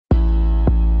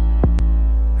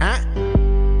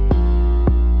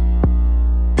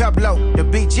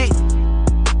G.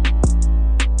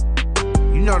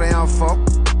 You know they on folk.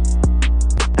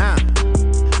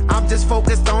 I'm just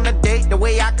focused on the date, the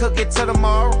way I cook it to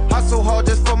tomorrow. Hustle hard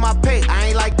just for my pay, I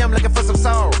ain't like them looking for some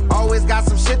sorrow. Always got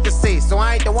some shit to say, so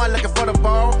I ain't the one looking for the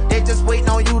borrow. They just waiting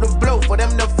on you to blow, for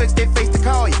them to fix their face to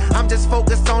call you. I'm just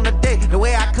focused on the date, the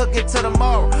way I cook it to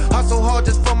tomorrow. Hustle hard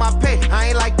just for my pay, I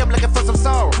ain't like them looking for some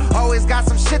sorrow. Always got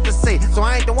some shit to say, so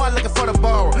I ain't the one looking for the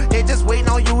borrow. They just waiting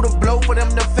on you to blow, for them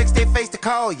to fix their face to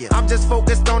call you. I'm just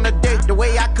focused on the date, the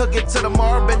way I cook it to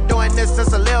tomorrow. Been doing this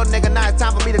since a little nigga, now it's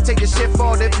time for me to take this shit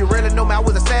forward. If you really know me, I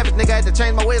was a savage nigga, I had to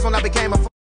change my ways when I became a